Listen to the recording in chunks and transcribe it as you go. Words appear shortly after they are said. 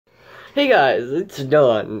Hey guys, it's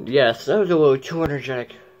done. Yes, that was a little too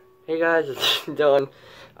energetic. Hey guys, it's done.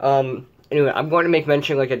 Anyway, I'm going to make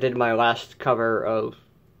mention like I did in my last cover of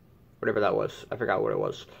whatever that was. I forgot what it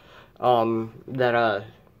was.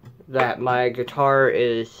 That my guitar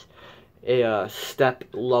is a step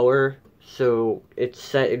lower, so it's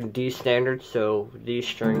set in D standard, so these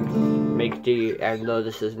strings make D, and though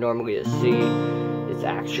this is normally a C, it's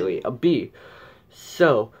actually a B.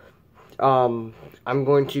 So, I'm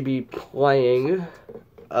going to be playing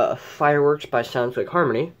Fireworks by Sounds Like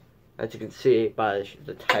Harmony, as you can see by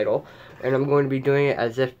the title, and I'm going to be doing it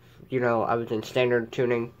as if, you know, I was in standard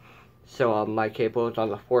tuning. So my capo is on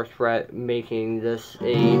the 4th fret, making this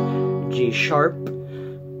a G sharp,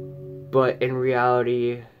 but in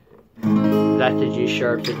reality, that's a G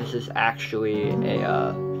sharp, so this is actually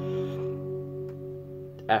a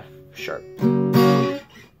F sharp.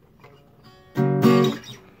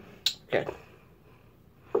 Okay.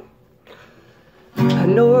 I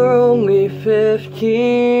know we're only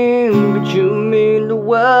 15, but you mean the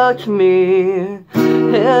world to me,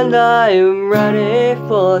 and I am ready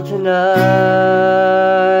for tonight.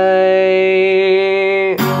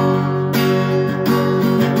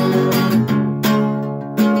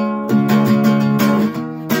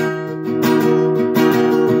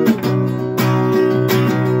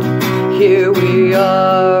 Here we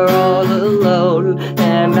are all alone,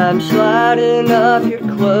 and I'm sliding up your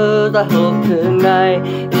clothes. I hope tonight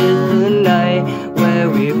is the night where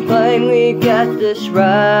we finally get this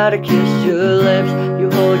right. I kiss your lips, you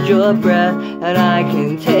hold your breath, and I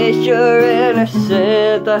can taste your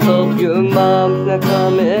innocence. I hope your mom's not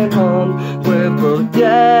coming home. We're both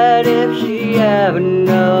dead if she ever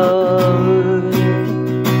knows.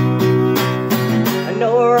 I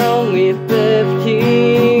know we're only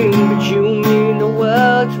 15, but you mean the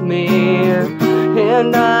world to me,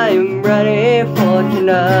 and I am ready for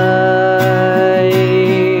tonight.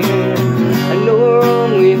 I know we're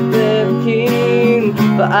only 15,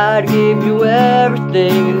 but I'd give you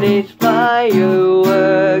everything, and these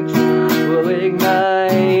fireworks will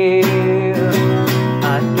ignite.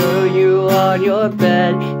 I throw you on your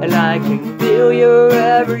bed, and I can feel your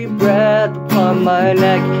every breath upon my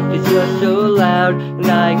neck, 'cause you're so loud, and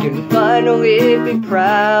I can finally be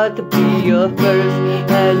proud to be your first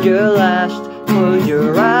and your last. Close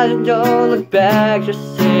your eyes and don't look back, just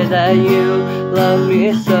say that you love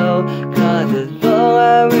me so, 'cause it's all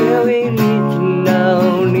I really need to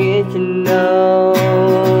know, need to know.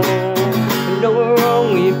 I know we're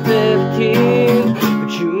only 15,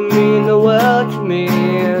 but you mean the world to me,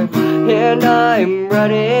 and I'm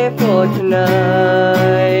ready for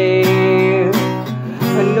tonight.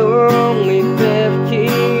 I know we're only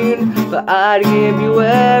 15, but I'd give you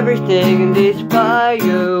everything, and these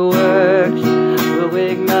fireworks will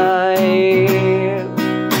ignite.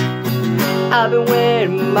 I've been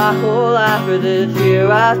waiting my whole life for this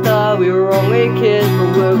year. I thought we were only kids,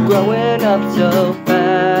 but we're growing up so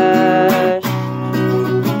fast.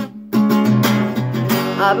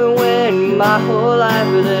 I've been waiting my whole life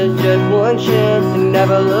for this, just one chance to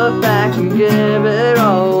never look back and give it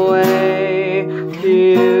all away to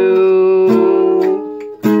you.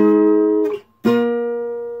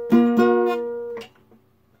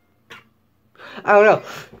 I don't know.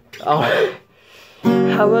 Oh.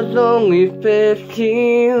 I was only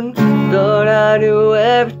 15, thought I knew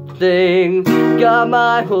everything, got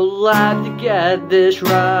my whole life to get this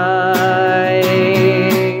right.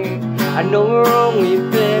 I know we're only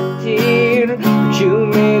 15, but you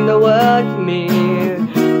mean the world to me,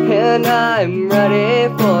 and I'm ready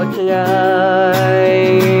for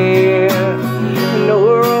tonight. I know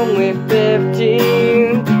we're only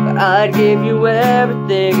 15, but I'd give you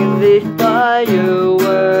everything, and these fireworks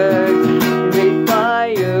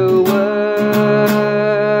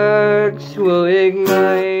will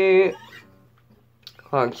ignite.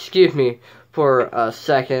 Hold on, excuse me for a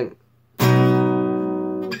second.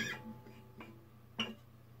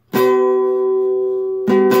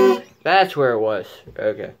 That's where it was.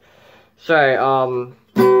 Okay. Sorry,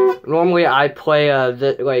 normally I play,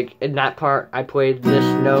 like, in that part, I played this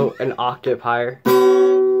note an octave higher.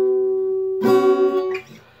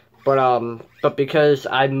 But because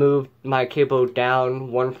I moved my capo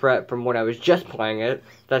down 1 fret from when I was just playing it,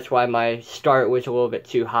 that's why my start was a little bit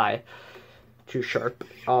too high, too sharp.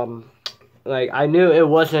 Like, I knew it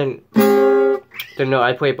wasn't the note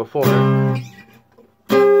I played before,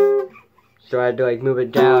 so I had to, like, move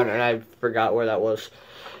it down, and I forgot where that was.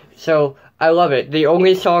 So, I love it. The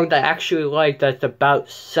only song that I actually like that's about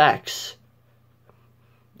sex.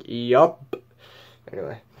 Yup.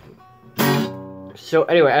 Anyway. So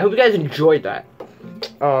anyway, I hope you guys enjoyed that.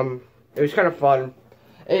 It was kind of fun.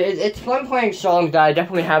 It's fun playing songs that I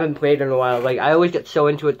definitely haven't played in a while. Like, I always get so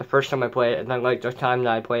into it the first time I play it, and then, like, the time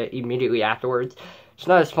that I play it immediately afterwards, it's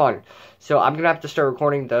not as fun. So I'm gonna have to start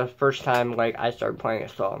recording the first time, like, I start playing a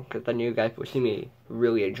song, because then you guys will see me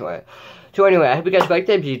really enjoy it. So anyway, I hope you guys liked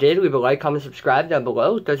it. If you did, leave a like, comment, subscribe down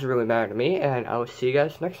below. It doesn't really matter to me, and I will see you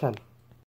guys next time.